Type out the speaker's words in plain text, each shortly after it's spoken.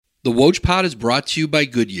The Woj Pod is brought to you by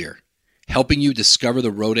Goodyear, helping you discover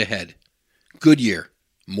the road ahead. Goodyear,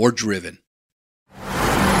 more driven.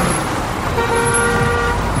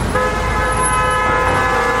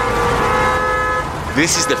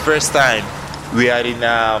 This is the first time we are in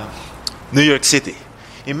New York City.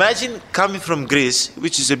 Imagine coming from Greece,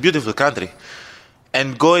 which is a beautiful country,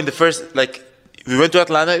 and going we went to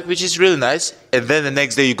Atlanta, which is really nice, and then the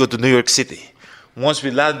next day you go to New York City. Once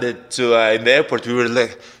we landed in the airport, we were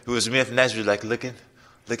like, it was me and Naz, we were like looking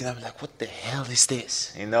up, like, what the hell is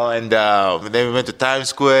this? You know, and then we went to Times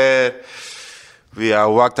Square. We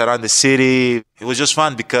walked around the city. It was just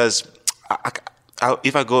fun because when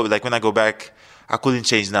I go back, I couldn't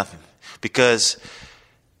change nothing. Because,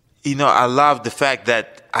 you know, I love the fact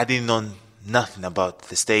that I didn't know nothing about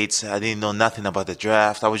the States. I didn't know nothing about the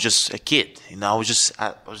draft. I was just a kid. You know, I was just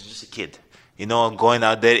a kid. You know, going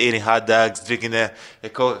out there eating hot dogs, drinking a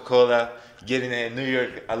Coca-Cola, getting a New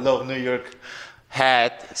York, I love New York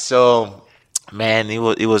hat. So, man, it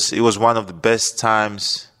was one of the best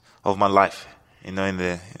times of my life. You know, in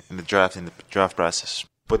the draft process.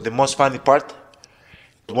 But the most funny part,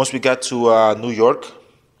 once we got to New York,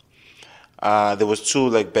 there was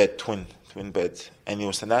two twin beds, and it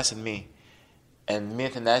was Thanas and me. And me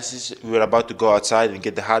and Thanasis, we were about to go outside and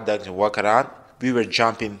get the hot dogs and walk around. We were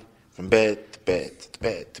jumping from bed to bed to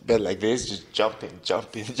bed to bed like this, just jumping.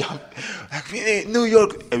 Like in New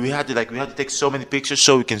York, and we had to take so many pictures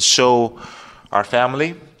so we can show our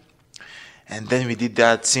family. And then we did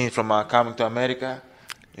that scene from Coming to America,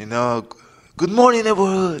 you know, good morning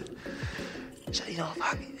neighborhood. So, you know,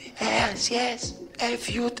 yes, F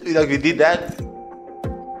you. Like we did that.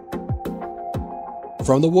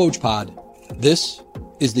 From the Woj Pod, this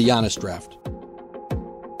is the Giannis Draft.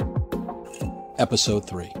 Episode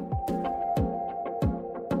 3.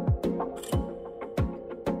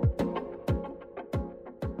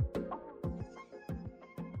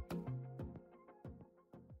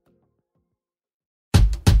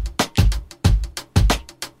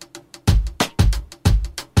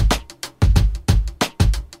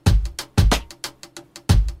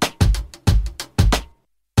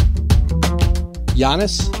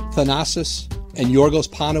 Giannis, Thanasis, and Yorgos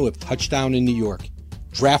Panou have touched down in New York,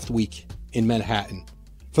 draft week in Manhattan.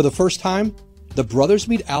 For the first time, the brothers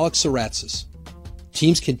meet Alex Saratzis.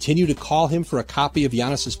 Teams continue to call him for a copy of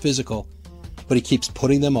Giannis's physical, but he keeps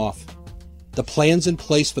putting them off. The plan's in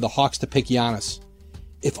place for the Hawks to pick Giannis,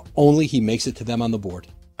 if only he makes it to them on the board.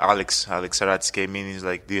 Alex Saratzis came in, he's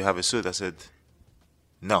like, do you have a suit? I said,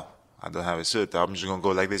 no, I don't have a suit. I'm just going to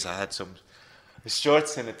go like this. I had some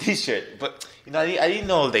shorts and a t-shirt, but you know, I didn't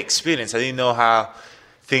know the experience. I didn't know how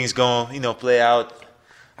things play out.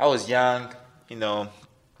 I was young, you know,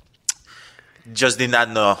 just did not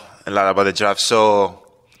know a lot about the draft. So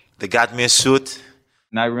they got me a suit.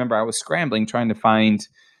 And I remember I was scrambling trying to find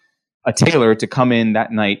a tailor to come in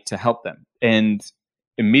that night to help them, and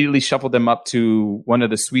immediately shuffled them up to one of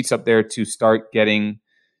the suites up there to start getting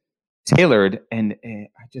tailored. And I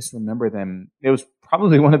just remember them. It was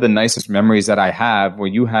probably one of the nicest memories that I have, where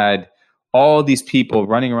you had all these people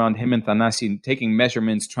running around him and Thanasi, taking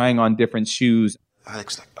measurements, trying on different shoes.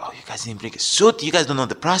 Alex was like, oh, you guys didn't bring a suit? You guys don't know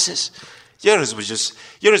the process? Yours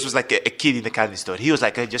was like a kid in the candy store. He was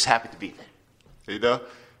like, just happy to be there. You know?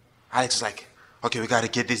 Alex was like, okay, we got to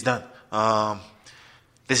get this done.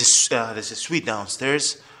 There's a suite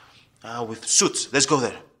downstairs with suits. Let's go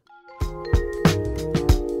there.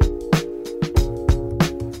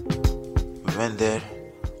 We went there,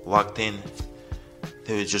 walked in.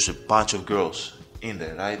 There was just a bunch of girls in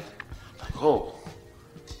there, right? Like, oh,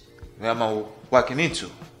 where am I walking into,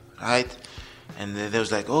 right? And they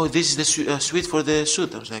was like, oh, this is the suite for the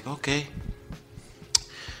suit. I was like, okay.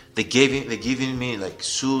 They giving me like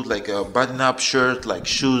suit, like a button-up shirt, like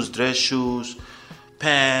shoes, dress shoes,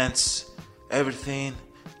 pants, everything,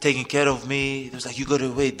 taking care of me. It was like, you gotta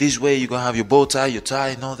wait this way, you're gonna have your bow tie, your tie,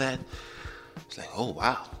 and all that. It's like, oh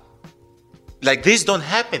wow. Like, this don't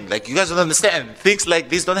happen. Like, you guys don't understand. Things like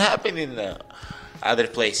this don't happen in other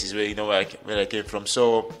places where, you know, where I came from.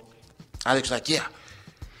 So Alex was like, yeah.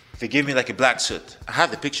 They gave me like a black suit. I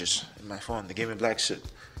have the pictures in my phone. They gave me a black suit.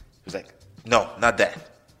 He was like, no, not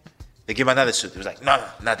that. They gave me another suit. He was like, no,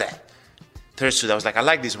 not that. Third suit, I was like, I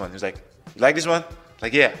like this one. He was like, you like this one?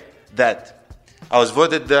 Like, yeah, that. I was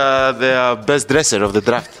voted the best dresser of the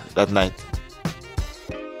draft that night.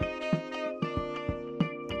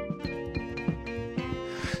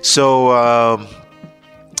 So,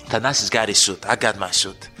 Thanasis got his suit. I got my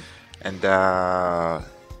suit. And,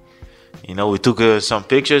 you know, we took some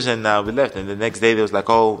pictures and we left. And the next day, they was like,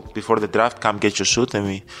 oh, before the draft, come get your suit. And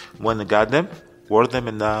we went and got them, wore them,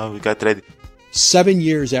 and we got ready. 7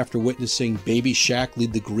 years after witnessing baby Shaq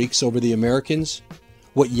lead the Greeks over the Americans,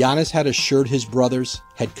 what Giannis had assured his brothers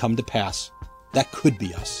had come to pass. That could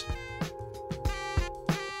be us.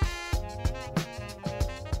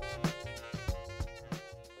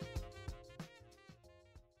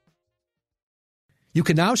 You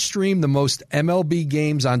can now stream the most MLB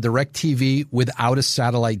games on DirecTV without a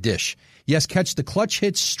satellite dish. Yes, catch the clutch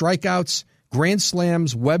hits, strikeouts, grand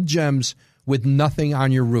slams, web gems with nothing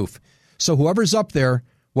on your roof. So whoever's up there,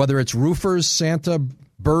 whether it's roofers, Santa,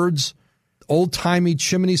 birds, old-timey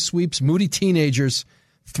chimney sweeps, moody teenagers,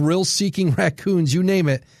 thrill-seeking raccoons, you name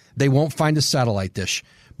it, they won't find a satellite dish.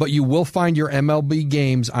 But you will find your MLB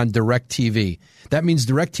games on DirecTV. That means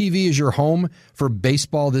DirecTV is your home for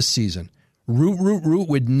baseball this season. Root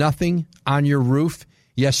with nothing on your roof.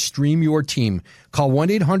 Yes, stream your team. Call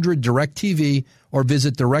 1-800-DIRECTV or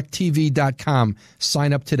visit directtv.com.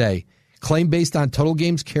 Sign up today. Claim based on total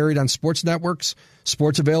games carried on sports networks.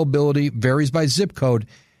 Sports availability varies by zip code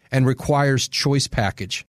and requires choice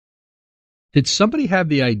package. Did somebody have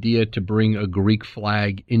the idea to bring a Greek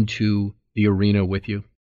flag into the arena with you?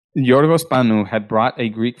 Yorgos Panou had brought a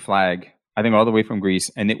Greek flag, I think all the way from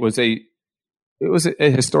Greece, and it was a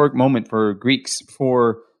historic moment for Greeks,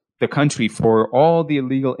 for the country, for all the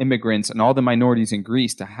illegal immigrants and all the minorities in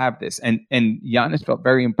Greece to have this. And Giannis felt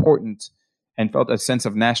very important and felt a sense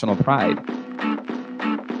of national pride.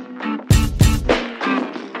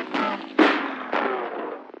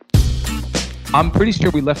 I'm pretty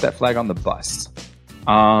sure we left that flag on the bus.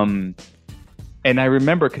 And I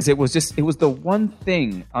remember because it was the one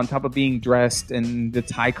thing on top of being dressed and the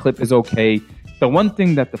tie clip is okay. The one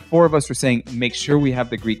thing that the four of us were saying, make sure we have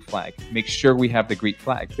the Greek flag. Make sure we have the Greek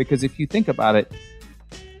flag. Because if you think about it,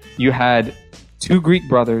 you had two Greek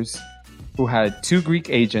brothers who had two Greek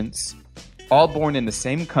agents, all born in the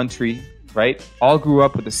same country, right? All grew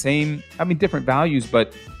up with the same, different values,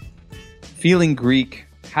 but feeling Greek,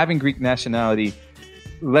 having Greek nationality.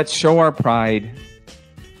 Let's show our pride,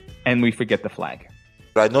 and we forget the flag.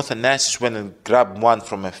 I know Thanasis went and grabbed one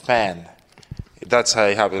from a fan. That's how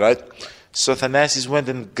it happened, right? So Thanasis went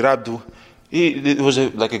and grabbed, it was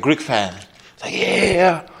like a Greek fan. Like,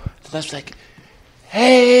 yeah. Thanasis was like,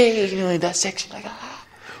 hey, in that section, like,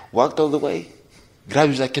 walked all the way. Grabbed,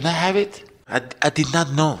 he was like, can I have it? I did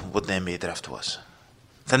not know what the NBA draft was.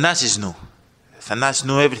 Thanasis knew. Thanasis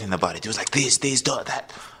knew everything about it. He was like, this,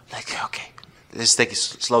 that. Like, okay, let's take it,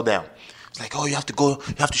 slow down. It's like, you have to go,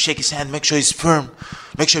 you have to shake his hand, make sure he's firm.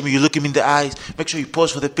 Make sure you look him in the eyes. Make sure you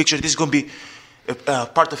pose for the picture. This is going to be a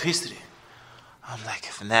part of history. I'm like,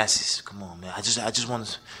 Thanasis, come on, man. I just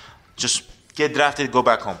want to get drafted, go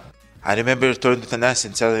back home. I remember turning to Thanasis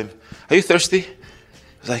and telling him, are you thirsty? He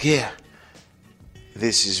was like, yeah.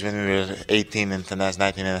 This is when we were 18 and Thanasis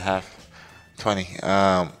 19 and a half, 20. He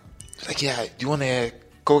was like, yeah, do you want a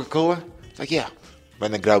Coca-Cola? It's like, yeah.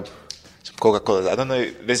 Went and grabbed some Coca-Cola. I don't know,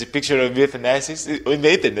 there's a picture of me and Thanasis on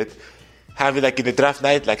the internet, having like in the draft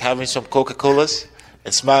night, like having some Coca-Colas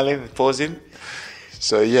and smiling and posing.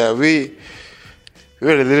 So yeah, we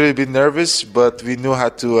were a little bit nervous, but we knew how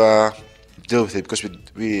to deal with it because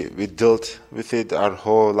we dealt with it our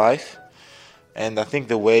whole life. And I think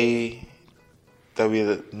the way that we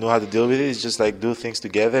know how to deal with it is just like do things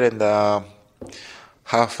together and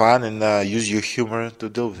have fun and use your humor to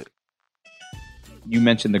deal with it. You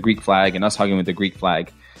mentioned the Greek flag and us hugging with the Greek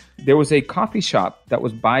flag. There was a coffee shop that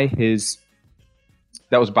was by his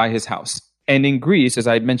house. And in Greece, as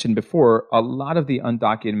I had mentioned before, a lot of the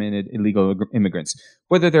undocumented illegal immigrants,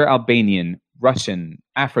 whether they're Albanian, Russian,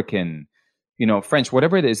 African, French,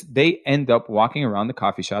 whatever it is, they end up walking around the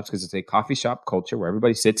coffee shops because it's a coffee shop culture where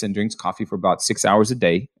everybody sits and drinks coffee for about 6 hours a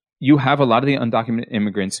day. You have a lot of the undocumented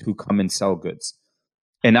immigrants who come and sell goods.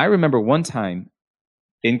 And I remember one time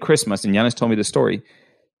in Christmas, and Giannis told me the story,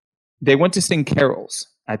 they went to sing carols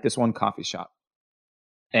at this one coffee shop.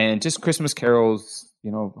 And just Christmas carols,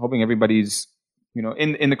 hoping everybody's,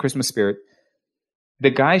 in the Christmas spirit.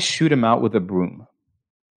 The guy shoot him out with a broom.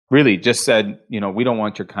 Really just said, we don't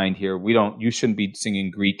want your kind here. You shouldn't be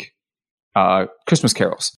singing Greek Christmas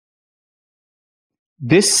carols.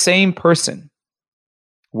 This same person,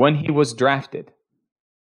 when he was drafted,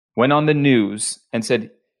 went on the news and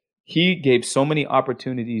said he gave so many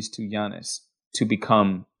opportunities to Giannis to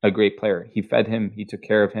become a great player. He fed him. He took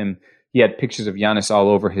care of him. He had pictures of Giannis all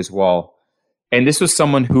over his wall. And this was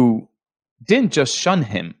someone who didn't just shun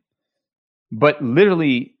him, but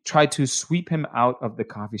literally tried to sweep him out of the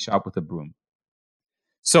coffee shop with a broom.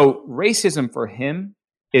 So racism for him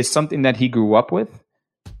is something that he grew up with.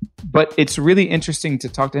 But it's really interesting to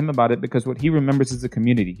talk to him about it because what he remembers is the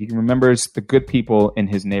community. He remembers the good people in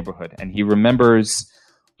his neighborhood. And he remembers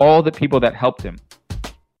all the people that helped him.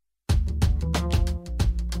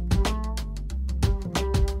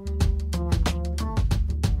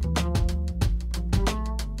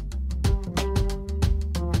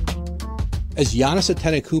 As Giannis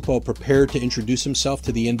Antetokounmpo prepared to introduce himself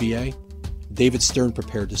to the NBA, David Stern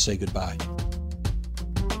prepared to say goodbye.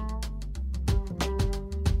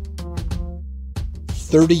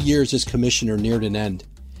 30 years as commissioner neared an end,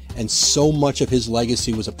 and so much of his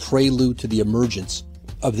legacy was a prelude to the emergence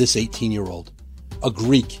of this 18-year-old, a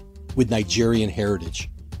Greek with Nigerian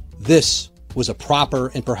heritage. This was a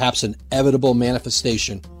proper and perhaps inevitable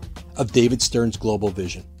manifestation of David Stern's global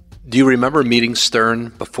vision. Do you remember meeting Stern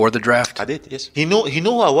before the draft? I did, yes. He knew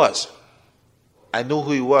who I was. I knew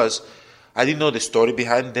who he was. I didn't know the story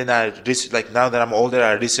behind it. Then now that I'm older,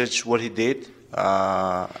 I researched what he did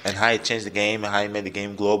and how he changed the game and how he made the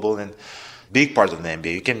game global and big part of the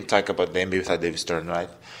NBA. You can talk about the NBA without David Stern, right?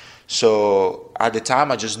 So at the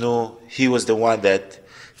time, I just knew he was the one that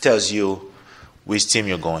tells you which team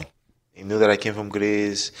you're going. He knew that I came from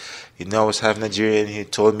Greece. He knew I was half Nigerian. He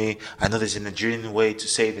told me, I know there's a Nigerian way to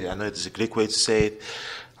say it. I know there's a Greek way to say it.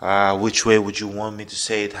 Which way would you want me to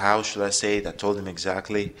say it? How should I say it? I told him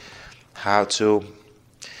exactly how to.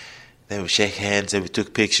 Then we shake hands and we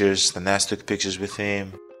took pictures. Thanasis took pictures with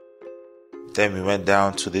him. Then we went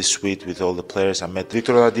down to this suite with all the players. I met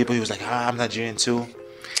Victor Oladipo. He was like, I'm Nigerian too.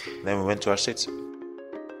 Then we went to our seats.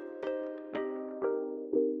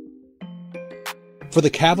 For the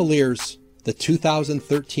Cavaliers, the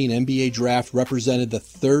 2013 NBA draft represented the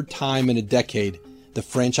third time in a decade the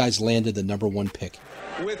franchise landed the number one pick.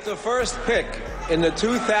 With the first pick in the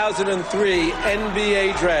 2003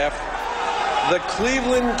 NBA draft, the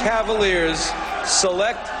Cleveland Cavaliers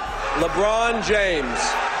select LeBron James.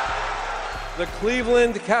 The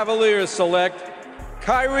Cleveland Cavaliers select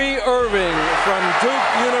Kyrie Irving from Duke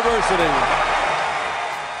University.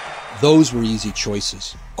 Those were easy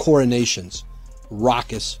choices, coronations,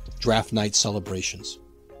 raucous draft night celebrations.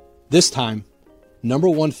 This time, number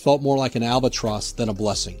one felt more like an albatross than a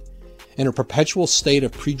blessing. In a perpetual state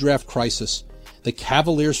of pre-draft crisis, the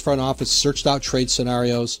Cavaliers front office searched out trade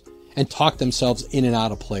scenarios and talked themselves in and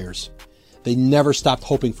out of players. They never stopped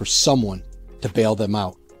hoping for someone to bail them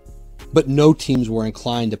out. But no teams were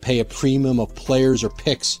inclined to pay a premium of players or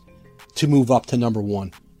picks to move up to number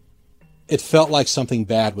one. It felt like something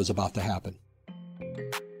bad was about to happen.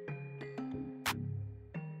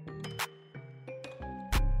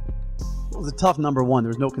 It was a tough number one. There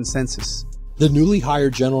was no consensus. The newly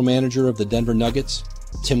hired general manager of the Denver Nuggets,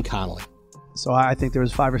 Tim Connolly. So I think there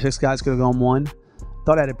was 5 or 6 guys could have gone one.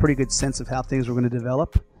 Thought I had a pretty good sense of how things were going to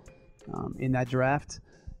develop in that draft.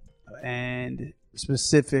 And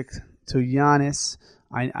specific to Giannis,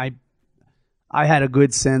 I had a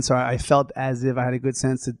good sense, or I felt as if I had a good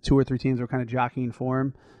sense that 2 or 3 teams were kind of jockeying for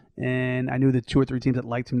him. And I knew the 2 or 3 teams that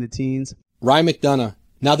liked him in the teens. Ryan McDonough,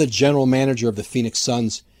 now the general manager of the Phoenix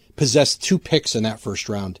Suns, possessed 2 picks in that first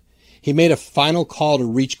round. He made a final call to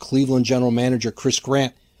reach Cleveland general manager Chris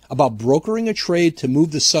Grant about brokering a trade to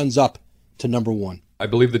move the Suns up to number one. I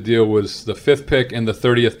believe the deal was the 5th pick and the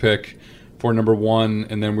 30th pick for number one,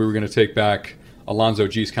 and then we were going to take back Alonzo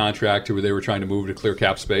G's contract, who they were trying to move to clear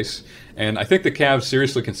cap space. And I think the Cavs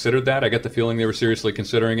seriously considered that. I got the feeling they were seriously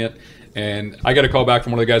considering it. And I got a call back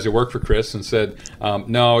from one of the guys that worked for Chris and said,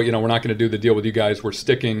 no, we're not going to do the deal with you guys. We're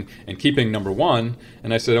sticking and keeping number one.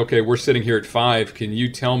 And I said, okay, we're sitting here at 5. Can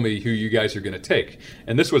you tell me who you guys are going to take?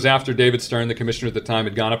 And this was after David Stern, the commissioner at the time,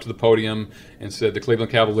 had gone up to the podium and said, the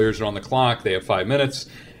Cleveland Cavaliers are on the clock. They have 5 minutes.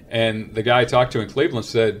 And the guy I talked to in Cleveland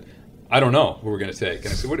said, I don't know who we're going to take. And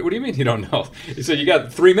I said, what do you mean you don't know? He said, you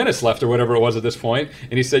got 3 minutes left or whatever it was at this point.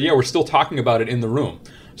 And he said, yeah, we're still talking about it in the room.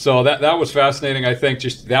 So that was fascinating. I think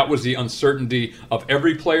just that was the uncertainty of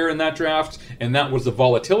every player in that draft, and that was the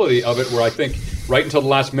volatility of it, where I think right until the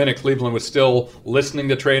last minute, Cleveland was still listening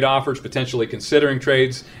to trade offers, potentially considering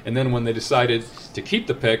trades, and then when they decided to keep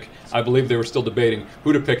the pick, I believe they were still debating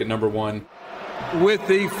who to pick at number one. With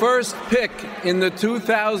the first pick in the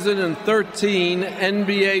 2013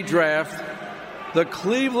 NBA draft, the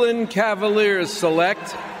Cleveland Cavaliers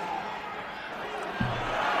select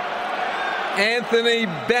Anthony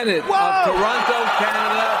Bennett of Toronto,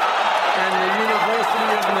 Canada, and the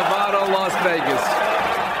University of Nevada, Las Vegas.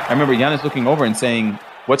 I remember Giannis looking over and saying,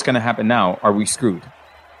 what's going to happen now? Are we screwed?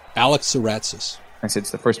 Alex Saratzis. I said,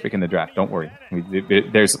 it's the first pick in the draft. Don't worry.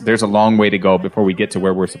 There's a long way to go before we get to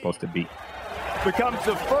where we're supposed to be. Becomes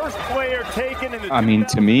the first player taken in the... I mean,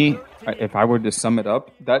 to me, if I were to sum it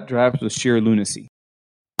up, that draft was sheer lunacy.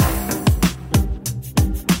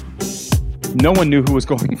 No one knew who was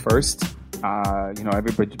going first.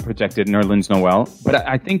 Everybody projected Nerlens Noel. But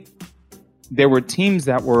I think there were teams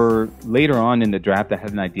that were later on in the draft that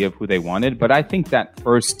had an idea of who they wanted, but I think that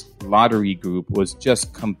first lottery group was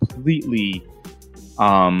just completely,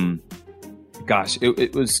 it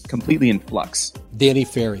was completely in flux. Danny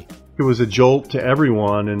Ferry. It was a jolt to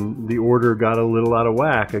everyone, and the order got a little out of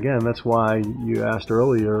whack. Again, that's why you asked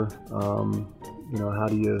earlier, how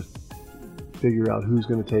do you figure out who's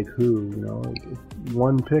going to take who?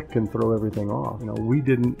 One pick can throw everything off.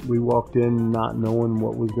 We walked in not knowing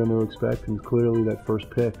what was going to expect, and clearly that first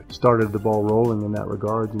pick started the ball rolling in that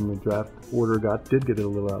regard, and the draft order did get it a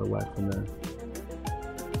little out of whack from there.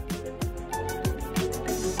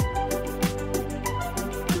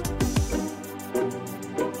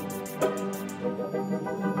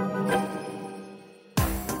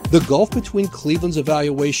 The gulf between Cleveland's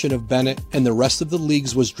evaluation of Bennett and the rest of the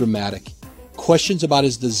league's was dramatic. Questions about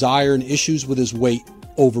his desire and issues with his weight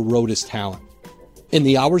overrode his talent. In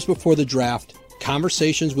the hours before the draft,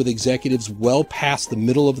 conversations with executives well past the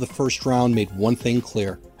middle of the first round made one thing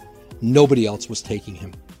clear. Nobody else was taking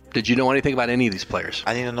him. Did you know anything about any of these players?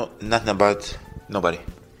 I didn't know nothing about nobody.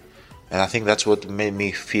 And I think that's what made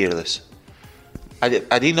me fearless. I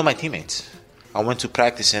didn't know my teammates. I went to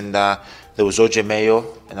practice and there was OJ Mayo,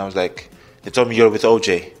 and I was like, they told me you're with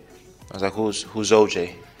OJ. I was like, who's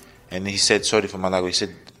OJ? And he said, sorry for my language. He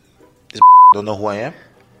said, this don't know who I am?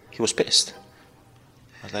 He was pissed.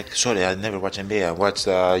 I was like, sorry, I never watch NBA. I watch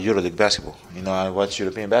EuroLeague basketball. I watch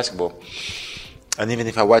European basketball. And even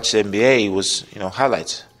if I watch the NBA, it was,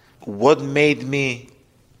 highlights. What made me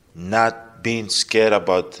not being scared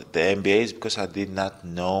about the NBA is because I did not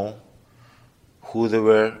know who they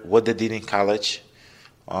were, what they did in college,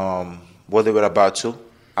 what they were about to.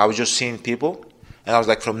 I was just seeing people, and I was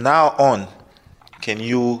like, from now on, can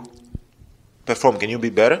you perform? Can you be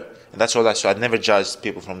better? And that's all I saw. I never judged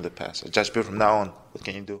people from the past. I judged people from now on. What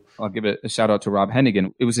can you do? I'll give a shout out to Rob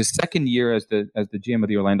Hennigan. It was his second year as the GM of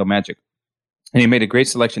the Orlando Magic, and he made a great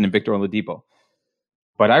selection in Victor Oladipo.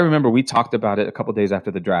 But I remember we talked about it a couple days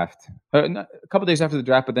after the draft. But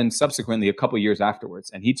then subsequently a couple years afterwards.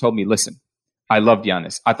 And he told me, listen, I loved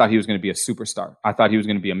Giannis. I thought he was going to be a superstar. I thought he was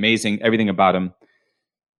going to be amazing, everything about him.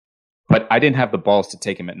 But I didn't have the balls to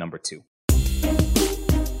take him at number 2.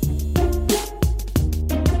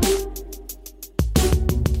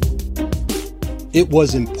 It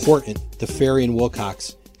was important to Ferry and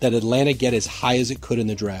Wilcox that Atlanta get as high as it could in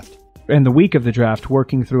the draft. In the week of the draft,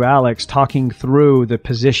 working through Alex, talking through the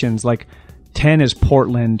positions, like 10 is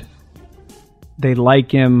Portland. They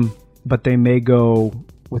like him, but they may go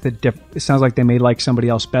with it sounds like they may like somebody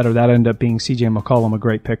else better. That ended up being C.J. McCollum, a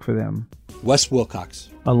great pick for them. Wes Wilcox.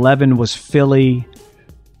 11 was Philly.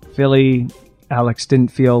 Alex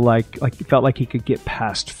didn't feel felt like he could get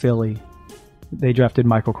past Philly. They drafted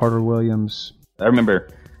Michael Carter-Williams. I remember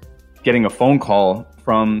getting a phone call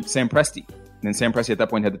from Sam Presti. And then Sam Presti at that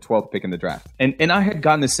point had the 12th pick in the draft. And I had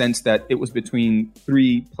gotten the sense that it was between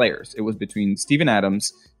 3 players. It was between Steven Adams,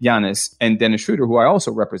 Giannis, and Dennis Schroeder, who I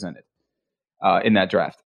also represented in that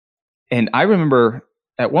draft. And I remember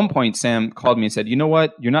at one point, Sam called me and said, you know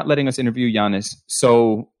what? You're not letting us interview Giannis.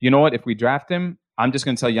 So you know what? If we draft him, I'm just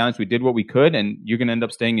going to tell Giannis we did what we could, and you're going to end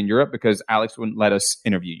up staying in Europe because Alex wouldn't let us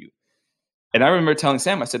interview you. And I remember telling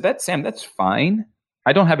Sam, I said, Sam, that's fine.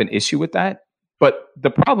 I don't have an issue with that. But the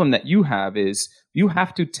problem that you have is you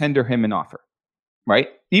have to tender him an offer, right?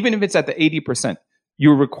 Even if it's at the 80%,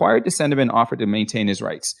 you're required to send him an offer to maintain his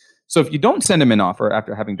rights. So if you don't send him an offer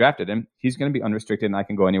after having drafted him, he's going to be unrestricted and I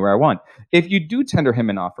can go anywhere I want. If you do tender him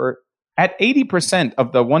an offer, at 80%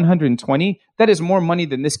 of the 120, that is more money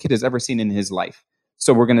than this kid has ever seen in his life.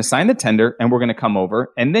 So we're going to sign the tender and we're going to come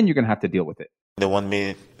over and then you're going to have to deal with it. They want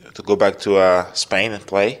me to go back to Spain and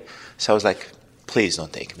play. So I was like, please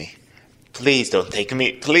don't take me. Please don't take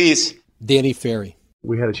me. Please. Danny Ferry.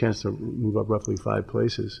 We had a chance to move up roughly 5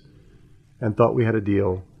 places and thought we had a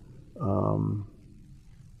deal.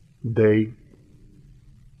 The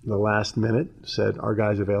last minute, said, our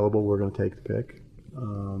guy's available, we're going to take the pick.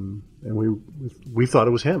 And we thought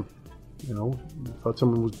it was him. We thought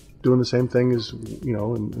someone was doing the same thing as,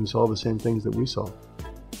 and saw the same things that we saw.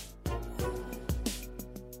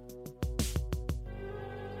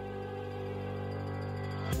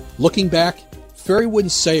 Looking back, Ferry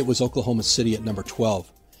wouldn't say it was Oklahoma City at number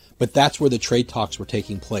 12, but that's where the trade talks were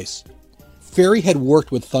taking place. Ferry had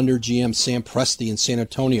worked with Thunder GM Sam Presti in San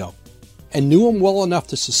Antonio and knew him well enough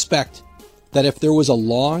to suspect that if there was a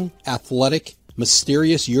long, athletic,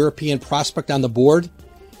 mysterious European prospect on the board,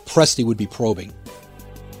 Presti would be probing.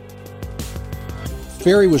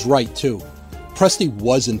 Ferry was right, too. Presti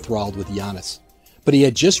was enthralled with Giannis, but he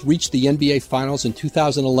had just reached the NBA Finals in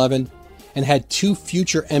 2011 and had 2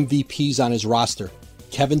 future MVPs on his roster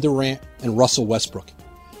Kevin Durant, and Russell Westbrook.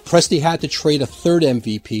 Presti had to trade a third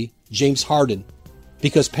MVP, James Harden,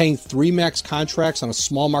 because paying 3 max contracts on a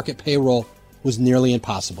small market payroll was nearly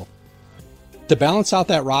impossible. To balance out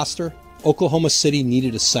that roster, Oklahoma City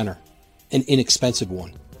needed a center, an inexpensive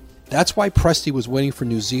one. That's why Presti was waiting for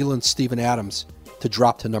New Zealand's Steven Adams to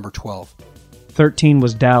drop to number 12. 13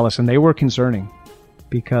 was Dallas, and they were concerning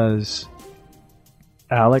because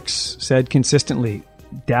Alex said consistently,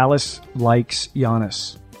 Dallas likes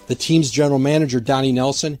Giannis. The team's general manager, Donnie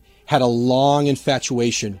Nelson, had a long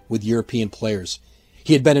infatuation with European players.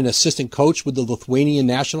 He had been an assistant coach with the Lithuanian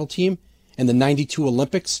national team and the '92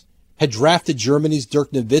 Olympics, had drafted Germany's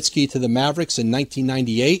Dirk Nowitzki to the Mavericks in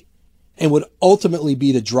 1998, and would ultimately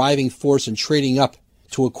be the driving force in trading up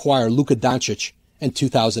to acquire Luka Doncic in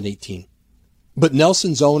 2018. But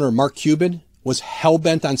Nelson's owner, Mark Cuban, was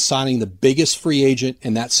hell-bent on signing the biggest free agent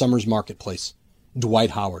in that summer's marketplace,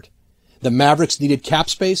 Dwight Howard. The Mavericks needed cap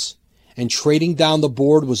space, and trading down the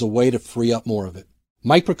board was a way to free up more of it.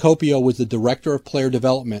 Mike Procopio was the director of player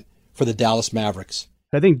development for the Dallas Mavericks.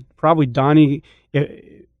 I think probably Donnie,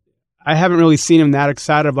 I haven't really seen him that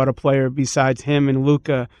excited about a player besides him and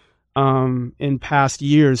Luka in past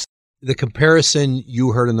years. The comparison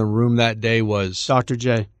you heard in the room that day was Dr.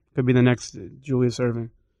 J could be the next Julius Erving.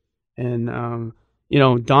 And,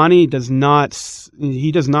 Donnie does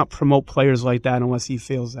not promote players like that unless he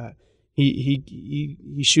feels that. He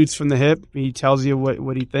shoots from the hip. He tells you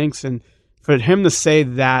what he thinks. And for him to say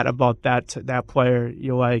that about that player,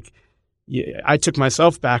 you're like, I took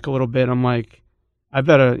myself back a little bit. I'm like, I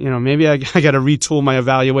better, maybe I got to retool my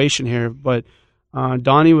evaluation here. But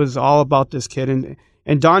Donnie was all about this kid.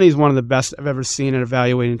 And Donnie's one of the best I've ever seen at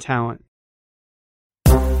evaluating talent.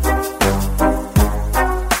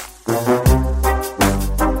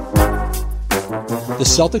 The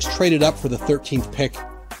Celtics traded up for the 13th pick,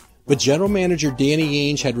 but general manager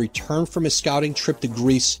Danny Ainge had returned from his scouting trip to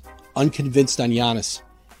Greece unconvinced on Giannis.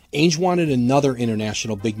 Ainge wanted another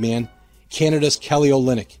international big man, Canada's Kelly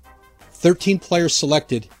Olynyk. 13 players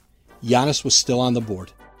selected, Giannis was still on the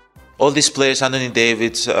board. All these players, Anthony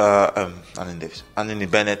Bennett,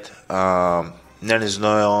 Nerlens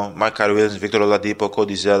Noel, Michael Williams, Victor Oladipo,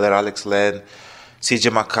 Cody Zeller, Alex Len, CJ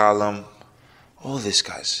McCollum, all these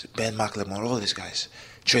guys, Ben McLemore, all these guys,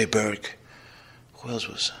 Trey Burke, who else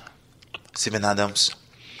was? Steven Adams,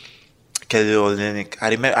 Kelly Olynyk.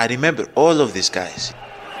 I remember all of these guys.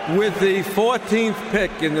 With the 14th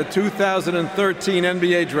pick in the 2013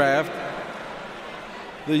 NBA Draft,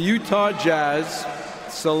 the Utah Jazz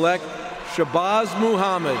select Shabazz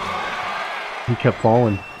Muhammad. He kept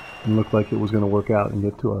falling and looked like it was going to work out and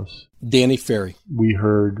get to us. Danny Ferry. We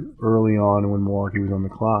heard early on when Milwaukee was on the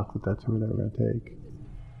clock that that's who they were going to take,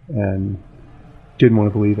 and didn't want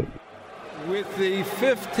to believe it. With the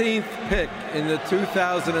 15th pick in the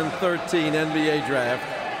 2013 NBA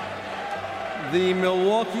Draft, the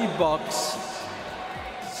Milwaukee Bucks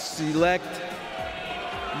select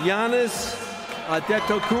Giannis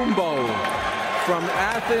Antetokounmpo from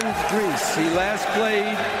Athens, Greece. He last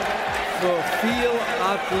played for Fil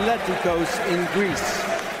Athleticos in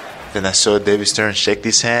Greece. Then I saw David Stern shake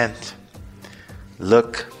his hand,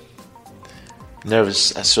 look,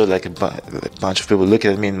 nervous. I saw like a bunch of people looking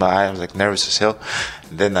at me in my eye. I was like nervous as hell.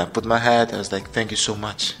 And then I put my hat. I was like, thank you so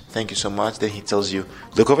much. Thank you so much. Then he tells you,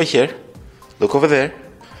 look over here, look over there,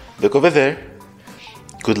 look over there.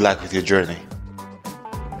 Good luck with your journey.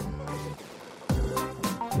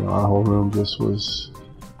 Our whole room just was,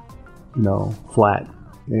 flat,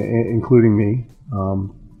 including me.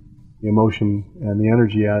 The emotion and the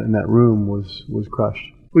energy out in that room was crushed.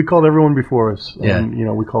 We called everyone before us, and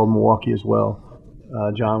we called Milwaukee as well.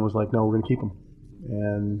 John was like, "No, we're going to keep him,"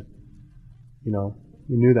 and you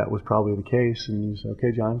knew that was probably the case. And you said,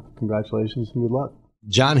 "Okay, John, congratulations and good luck."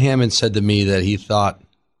 John Hammond said to me that he thought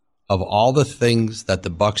of all the things that the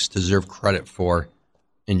Bucks deserve credit for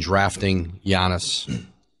in drafting Giannis,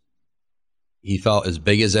 he felt as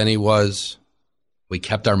big as any was, we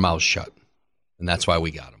kept our mouths shut, and that's why we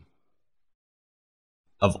got him.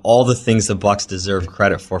 Of all the things the Bucks deserve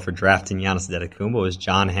credit for drafting Giannis Antetokounmpo is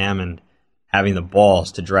John Hammond having the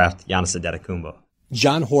balls to draft Giannis Antetokounmpo.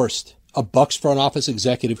 John Horst, a Bucks front office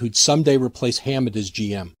executive who'd someday replace Hammond as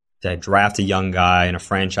GM. To draft a young guy in a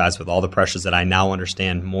franchise with all the pressures that I now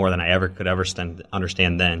understand more than I ever could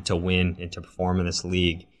understand then, to win and to perform in this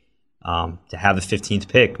league. To have the 15th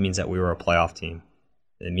pick means that we were a playoff team.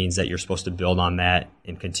 It means that you're supposed to build on that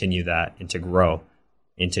and continue that and to grow.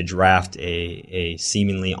 And to draft a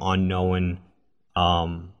seemingly unknown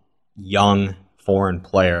young foreign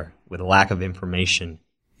player with a lack of information.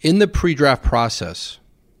 In the pre-draft process,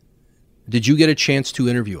 did you get a chance to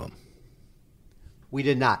interview him? We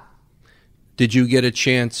did not. Did you get a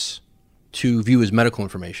chance to view his medical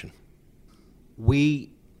information?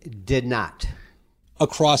 We did not.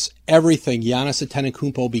 Across everything Giannis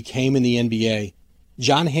Antetokounmpo became in the NBA,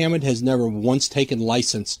 John Hammond has never once taken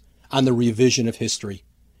license on the revision of history.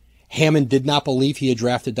 Hammond did not believe he had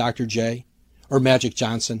drafted Dr. J or Magic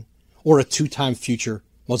Johnson or a two-time future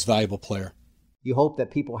most valuable player. You hope that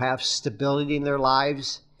people have stability in their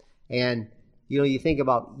lives. And, you think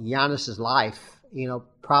about Giannis's life,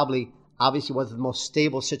 probably obviously was the most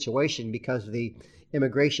stable situation because of the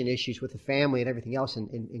immigration issues with the family and everything else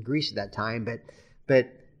in Greece at that time. But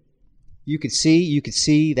you could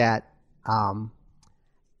see that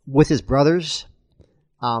with his brothers,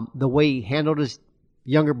 the way he handled his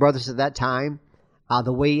younger brothers at that time,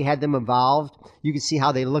 the way he had them involved, you could see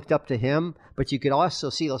how they looked up to him, but you could also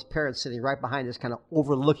see those parents sitting right behind us kind of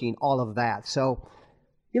overlooking all of that. So,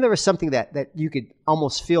 there was something that you could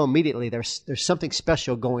almost feel immediately. There's something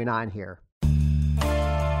special going on here.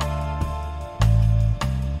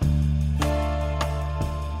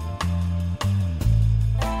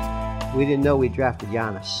 We didn't know we drafted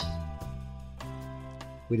Giannis.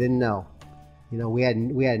 We didn't know. We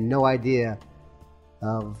had no idea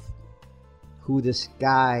of who this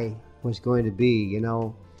guy was going to be.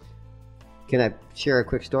 Can I share a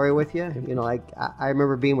quick story with you? I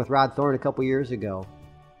remember being with Rod Thorne a couple years ago,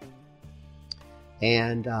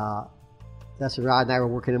 and that's when Rod and I were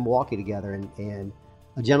working in Milwaukee together, and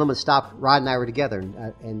a gentleman stopped. Rod and I were together,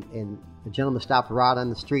 and a gentleman stopped Rod on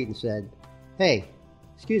the street and said, "Hey,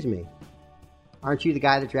 excuse me, aren't you the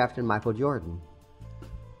guy that drafted Michael Jordan?"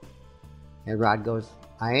 And Rod goes,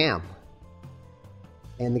 "I am."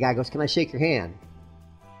 And the guy goes, "Can I shake your hand?"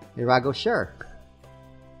 And Rod goes, "Sure."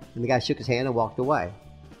 And the guy shook his hand and walked away.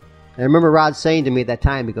 And I remember Rod saying to me at that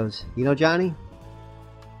time, he goes, "Johnny,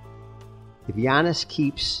 if Giannis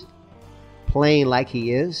keeps playing like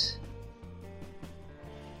he is,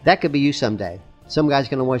 that could be you someday. Some guy's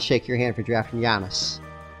going to want to shake your hand for drafting Giannis."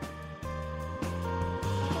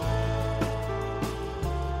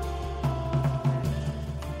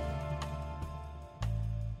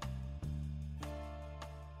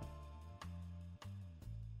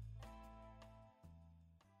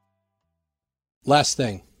 Last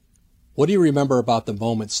thing, what do you remember about the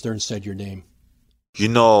moment Stern said your name?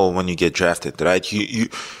 When you get drafted, right? You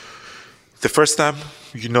the first time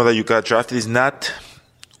that you got drafted is not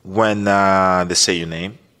when they say your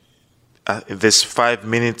name. There's 5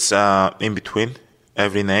 minutes in between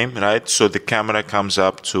every name, right? So the camera comes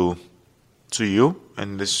up to you,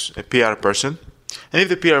 and there's a PR person. And if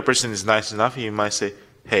the PR person is nice enough, he might say,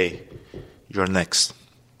 "Hey, you're next."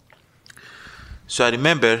 So I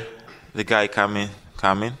remember the guy coming,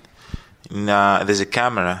 and there's a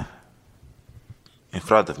camera in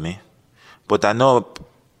front of me, but I know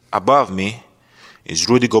above me is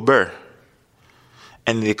Rudy Gobert,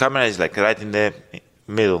 and the camera is like right in the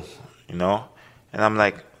middle, and I'm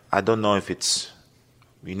like, I don't know if it's,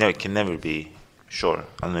 it can never be sure.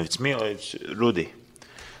 I don't know if it's me or it's Rudy,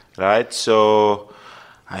 right? So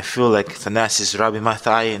I feel like Thanasis is rubbing my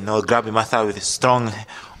thigh, grabbing my thigh with his strong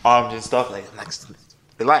arms and stuff, like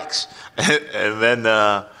relax. And then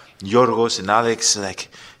Yorgos and Alex, like,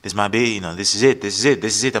 this might be, this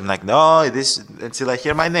is it. I'm like, no, until I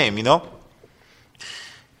hear my name,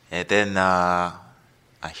 And then I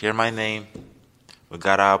hear my name. We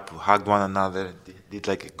got up, we hugged one another, did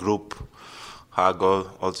like a group hug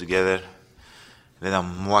all together. Then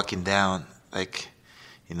I'm walking down, like,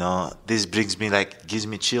 this brings me, gives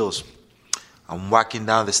me chills. I'm walking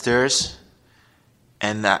down the stairs,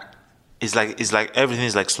 and it's like everything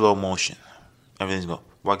is like slow motion. Everything's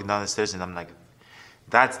walking down the stairs, and I'm like,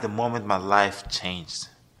 that's the moment my life changed.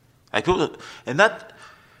 Like people, and not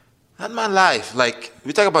my life. Like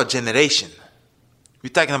we talk about generation. We're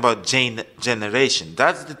talking about generation.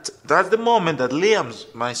 That's the moment that Liam's,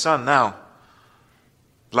 my son now,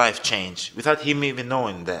 life changed without him even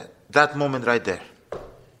knowing that. That moment right there.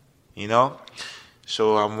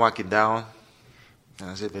 So I'm walking down, and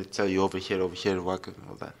I said, "I'll tell you over here, walking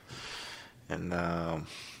all that." And man,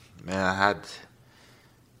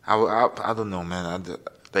 I don't know, man. I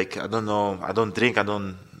don't know. I don't drink. I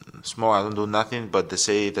don't smoke. I don't do nothing. But they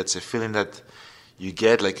say that's a feeling that you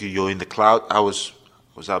get, like you're in the cloud. I was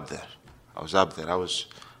up there.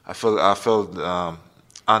 I felt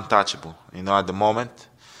untouchable. At the moment,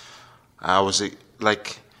 I was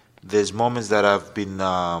like. There's moments that I've been.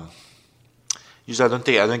 Usually,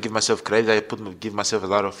 I don't give myself credit. I give myself a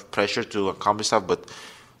lot of pressure to accomplish stuff. But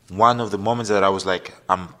one of the moments that I was like,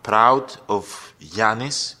 I'm proud of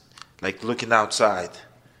Giannis, like looking outside,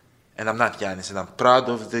 and I'm not Giannis, and I'm proud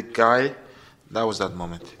of the guy. That was that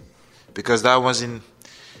moment, because it wasn't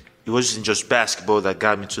just basketball that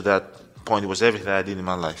got me to that point. It was everything I did in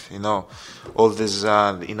my life. All this,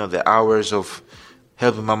 the hours of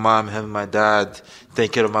helping my mom, helping my dad,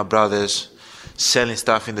 taking care of my brothers, selling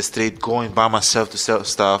stuff in the street, going by myself to sell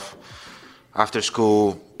stuff after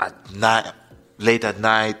school, at night, late at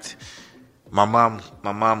night. My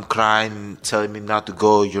mom crying, telling me not to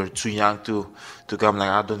go. You're too young to go. I'm like,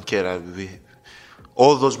 I don't care.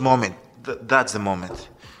 All those moments, that's the moment.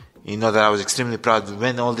 That I was extremely proud.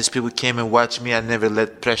 When all these people came and watched me, I never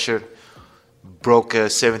let pressure broke a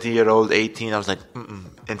 17-year-old, 18. I was like,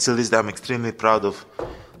 Until this day, I'm extremely proud of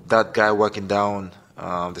that guy walking down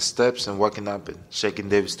the steps and walking up and shaking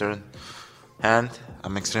David Stern's hand.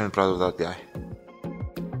 I'm extremely proud of that guy.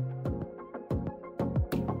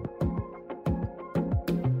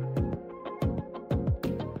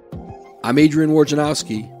 I'm Adrian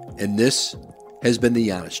Wojnarowski, and this has been the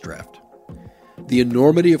Giannis Draft. The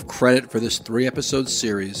enormity of credit for this 3-episode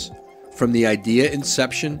series, from the idea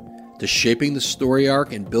inception to shaping the story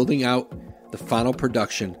arc and building out the final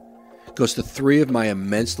production, goes to 3 of my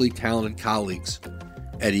immensely talented colleagues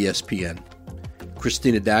at ESPN: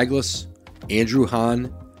 Christina Douglas, Andrew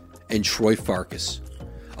Hahn, and Troy Farkas.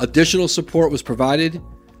 Additional support was provided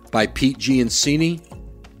by Pete Giancini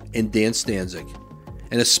and Dan Stanzik.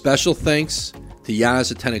 And a special thanks to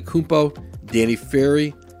Giannis Antetokounmpo, Danny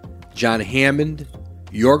Ferry, John Hammond,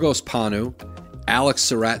 Yorgos Panu, Alex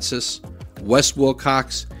Saratsis, Wes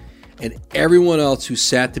Wilcox, and everyone else who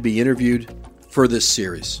sat to be interviewed for this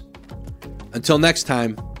series. Until next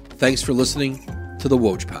time, thanks for listening to the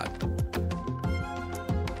Woj Pod.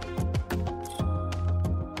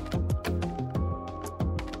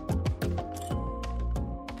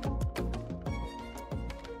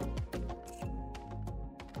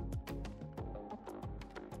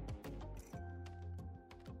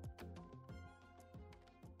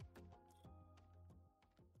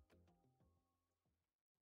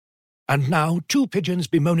 And now, 2 pigeons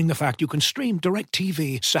bemoaning the fact you can stream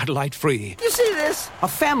DirecTV satellite-free. You see this? A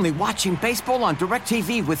family watching baseball on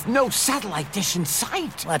DirecTV with no satellite dish in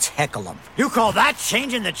sight. Let's heckle them. You call that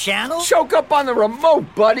changing the channel? Choke up on the remote,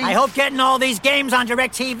 buddy. I hope getting all these games on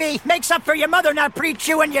DirecTV makes up for your mother not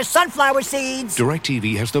pre-chewing your sunflower seeds.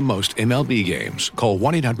 DirecTV has the most MLB games. Call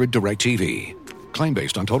 1-800-DirecTV. Claim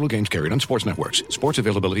based on total games carried on sports networks. Sports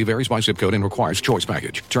availability varies by zip code and requires choice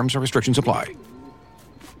package. Terms and restrictions apply.